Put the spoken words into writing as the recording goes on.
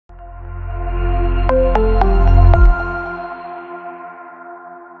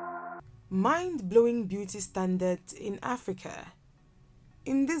Mind-blowing beauty standards in Africa.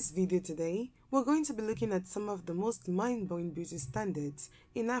 In this video today, we're going to be looking at some of the most mind-blowing beauty standards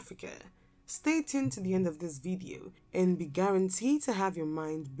in Africa. Stay tuned to the end of this video and be guaranteed to have your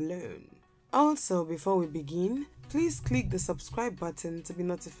mind blown. Also, before we begin, please click the subscribe button to be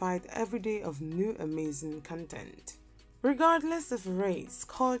notified every day of new amazing content. Regardless of race,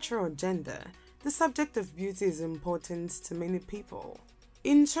 culture, or gender, the subject of beauty is important to many people.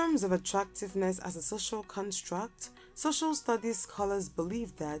 In terms of attractiveness as a social construct, social studies scholars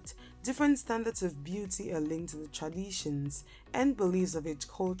believe that different standards of beauty are linked to the traditions and beliefs of each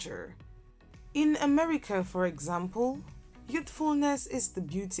culture. In America, for example, youthfulness is the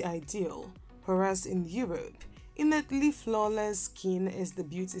beauty ideal, whereas in Europe, innately flawless skin is the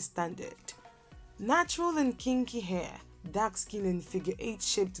beauty standard. Natural and kinky hair, dark skin and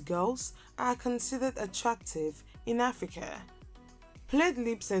figure-8-shaped girls are considered attractive in Africa. Plaid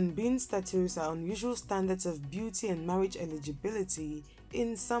lips and beans tattoos are unusual standards of beauty and marriage eligibility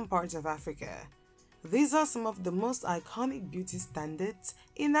in some parts of Africa. These are some of the most iconic beauty standards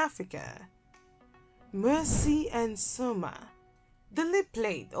in Africa. Mercy and Soma. The lip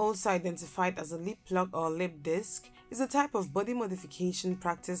plate, also identified as a lip plug or lip disc, is a type of body modification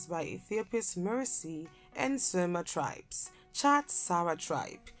practiced by Ethiopia's Mercy and Soma tribes, Chad Sara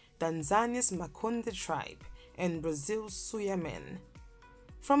tribe, Tanzania's Makonde tribe, and Brazil's Suya men.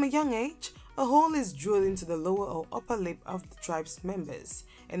 From a young age, a hole is drilled into the lower or upper lip of the tribe's members,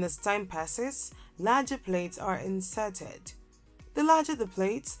 and as time passes, larger plates are inserted. The larger the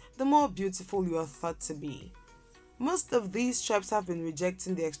plates, the more beautiful you are thought to be. Most of these tribes have been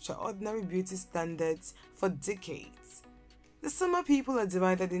rejecting the extraordinary beauty standards for decades. The Soma people are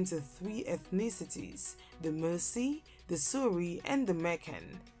divided into 3 ethnicities: the Mercy, the Suri, and the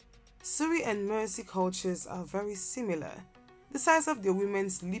Mekan. Suri and Mercy cultures are very similar. The size of their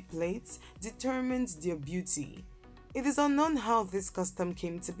women's lip plates determines their beauty. It is unknown how this custom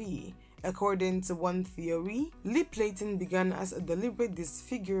came to be. According to one theory, lip plating began as a deliberate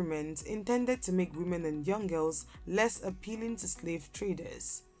disfigurement intended to make women and young girls less appealing to slave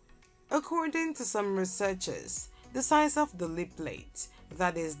traders. According to some researchers, the size of the lip plate,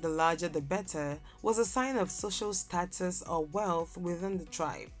 that is, the larger the better, was a sign of social status or wealth within the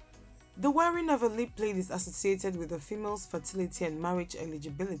tribe. The wearing of a lip plate is associated with a female's fertility and marriage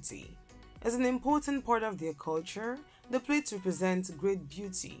eligibility. As an important part of their culture, the plates represent great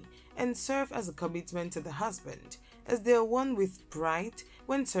beauty and serve as a commitment to the husband, as they are worn with pride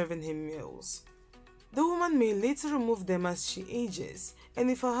when serving him meals. The woman may later remove them as she ages,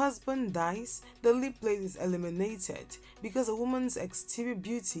 and if her husband dies, the lip plate is eliminated because a woman's exterior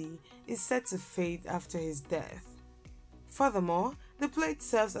beauty is said to fade after his death. Furthermore, the plate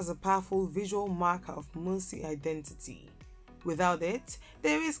serves as a powerful visual marker of Mercy identity. Without it,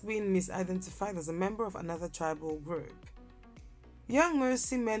 they risk being misidentified as a member of another tribal group. Young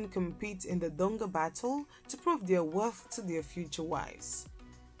Mercy men compete in the Donga battle to prove their worth to their future wives.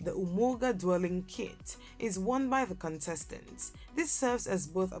 The Umoga dwelling kit is worn by the contestants. This serves as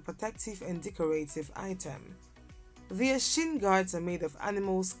both a protective and decorative item. Their shin guards are made of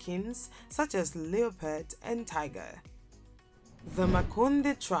animal skins such as leopard and tiger. The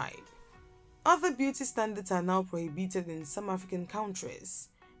Makonde tribe. Other beauty standards are now prohibited in some African countries.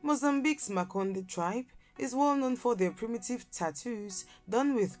 Mozambique's Makonde tribe is well known for their primitive tattoos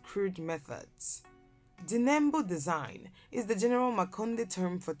done with crude methods. Dinembo design is the general Makonde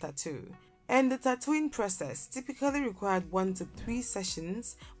term for tattoo, and the tattooing process typically required 1 to 3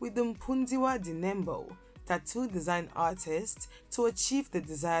 sessions with the Mpundiwa Dinembo, tattoo design artist, to achieve the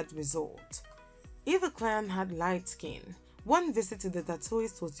desired result. If the client had light skin, one visit to the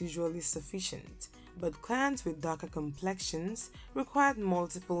tattooist was usually sufficient, but clients with darker complexions required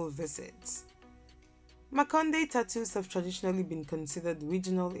multiple visits. Makonde tattoos have traditionally been considered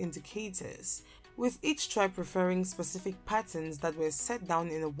regional indicators, with each tribe preferring specific patterns that were set down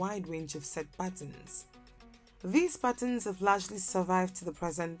in a wide range of set patterns. These patterns have largely survived to the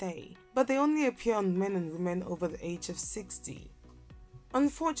present day, but they only appear on men and women over the age of 60.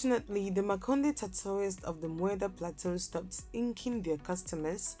 Unfortunately, the Makonde tattooists of the Mueda Plateau stopped inking their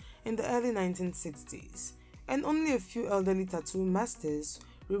customers in the early 1960s, and only a few elderly tattoo masters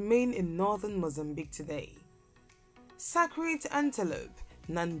remain in northern Mozambique today. Sacred antelope,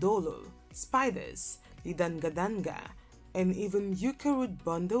 nandolo, spiders, lidangadanga, and even yucca root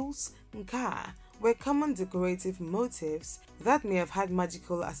bundles, nka, were common decorative motifs that may have had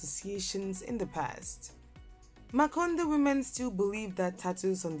magical associations in the past. Makonde women still believe that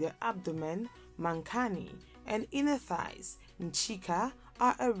tattoos on their abdomen, mankani, and inner thighs, nchika,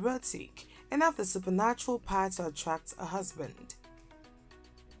 are erotic and have the supernatural power to attract a husband.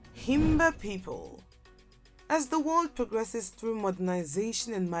 Himba people. As the world progresses through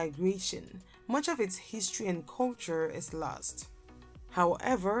modernization and migration, much of its history and culture is lost.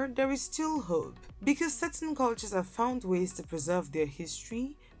 However, there is still hope because certain cultures have found ways to preserve their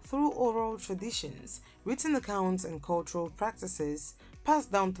history through oral traditions, written accounts, and cultural practices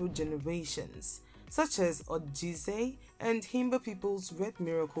passed down through generations, such as Odjise and Himba people's red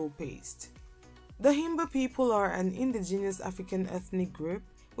miracle paste. The Himba people are an indigenous African ethnic group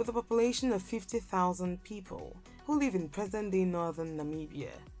with a population of 50,000 people who live in present-day northern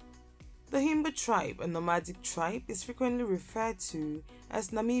Namibia. The Himba tribe, a nomadic tribe, is frequently referred to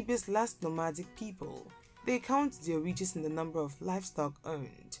as Namibia's last nomadic people. They count their regions in the number of livestock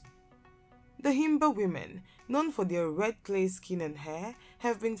owned. The Himba women, known for their red clay skin and hair,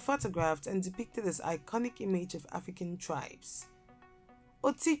 have been photographed and depicted as iconic image of African tribes.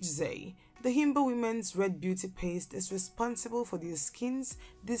 Otijze, the Himba women's red beauty paste, is responsible for their skin's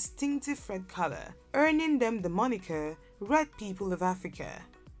distinctive red color, earning them the moniker Red People of Africa.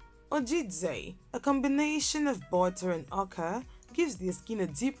 Ojidze, a combination of butter and ochre, gives their skin a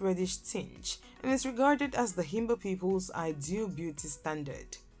deep reddish tinge and is regarded as the Himba people's ideal beauty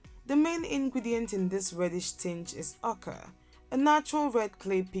standard. The main ingredient in this reddish tinge is ochre, a natural red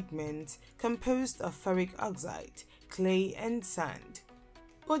clay pigment composed of ferric oxide, clay, and sand.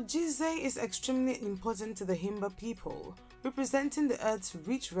 Ojidze is extremely important to the Himba people, representing the earth's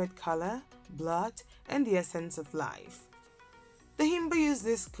rich red color, blood, and the essence of life. The Himba use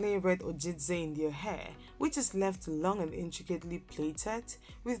this clay red Ojidze in their hair, which is left long and intricately plaited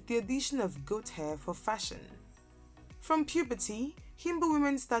with the addition of goat hair for fashion. From puberty, Himba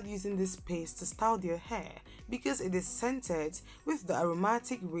women start using this paste to style their hair because it is scented with the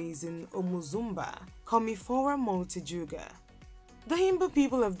aromatic resin Omuzumba, Commiphora multijuga. The Himba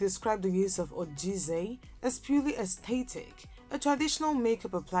people have described the use of Ojidze as purely aesthetic, a traditional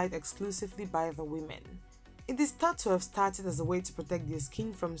makeup applied exclusively by the women. It is thought to have started as a way to protect their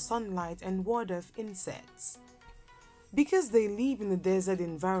skin from sunlight and ward off insects. Because they live in a desert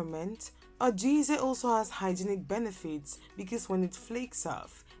environment, Ojidze also has hygienic benefits because when it flakes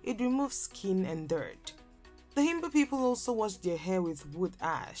off, it removes skin and dirt. The Himba people also wash their hair with wood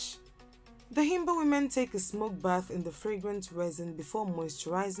ash. The Himba women take a smoke bath in the fragrant resin before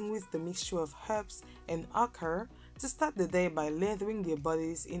moisturizing with the mixture of herbs and ochre to start the day by lathering their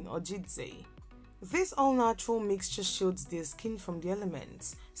bodies in Ojidze. This all-natural mixture shields their skin from the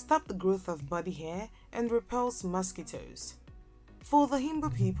elements, stops the growth of body hair, and repels mosquitoes. For the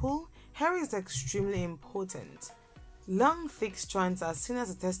Himba people, hair is extremely important. Long, thick strands are seen as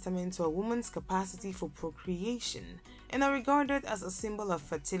a testament to a woman's capacity for procreation and are regarded as a symbol of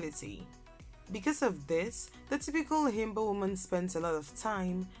fertility. Because of this, the typical Himba woman spends a lot of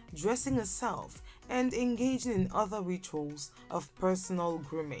time dressing herself and engaging in other rituals of personal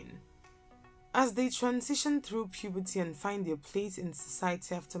grooming. As they transition through puberty and find their place in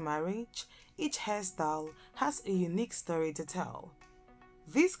society after marriage, each hairstyle has a unique story to tell.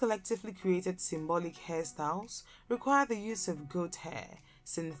 These collectively created symbolic hairstyles require the use of goat hair,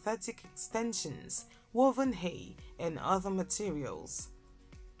 synthetic extensions, woven hay, and other materials.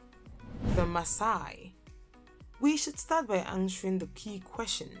 The Maasai. We should start by answering the key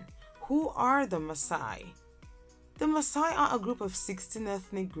question: who are the Maasai? The Maasai are a group of 16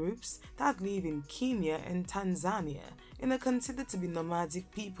 ethnic groups that live in Kenya and Tanzania and are considered to be nomadic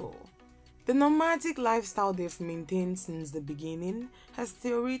people. The nomadic lifestyle they've maintained since the beginning has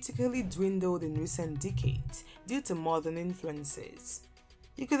theoretically dwindled in recent decades due to modern influences.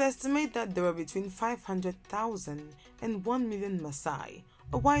 You could estimate that there are between 500,000 and 1 million Maasai,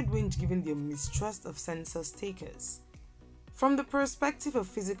 a wide range given their mistrust of census takers. From the perspective of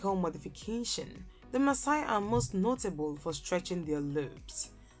physical modification, the Maasai are most notable for stretching their lobes.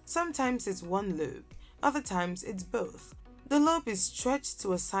 Sometimes it's one lobe, other times it's both. The lobe is stretched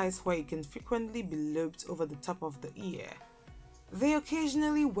to a size where it can frequently be lobed over the top of the ear. They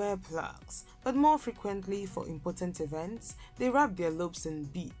occasionally wear plugs, but more frequently for important events, they wrap their lobes in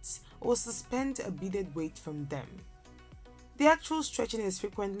beads or suspend a beaded weight from them. The actual stretching is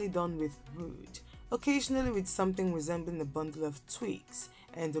frequently done with wood, occasionally with something resembling a bundle of twigs,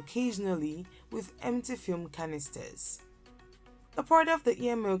 and occasionally with empty film canisters. A part of the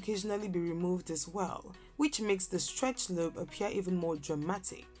ear may occasionally be removed as well, which makes the stretched lobe appear even more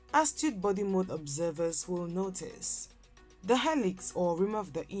dramatic, astute body mode observers will notice. The helix or rim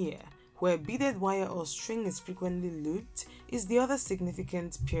of the ear, where beaded wire or string is frequently looped, is the other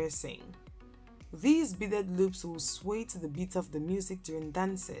significant piercing. These beaded loops will sway to the beat of the music during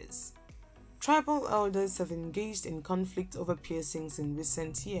dances. Tribal elders have engaged in conflict over piercings in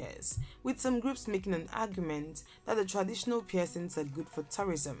recent years, with some groups making an argument that the traditional piercings are good for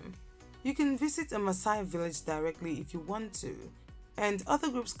tourism. You can visit a Maasai village directly if you want to, and other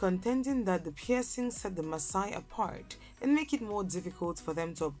groups contending that the piercings set the Maasai apart and make it more difficult for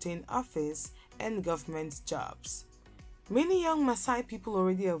them to obtain office and government jobs. Many young Maasai people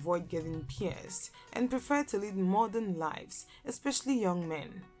already avoid getting pierced and prefer to lead modern lives, especially young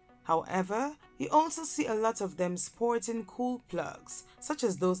men. However, you also see a lot of them sporting cool plugs, such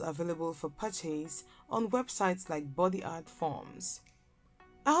as those available for purchase on websites like Body Art Forms.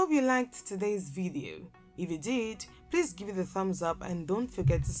 I hope you liked today's video. If you did, please give it a thumbs up and don't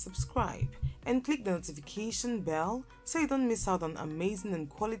forget to subscribe and click the notification bell so you don't miss out on amazing and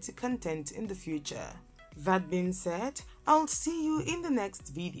quality content in the future. That being said, I'll see you in the next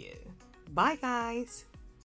video. Bye guys!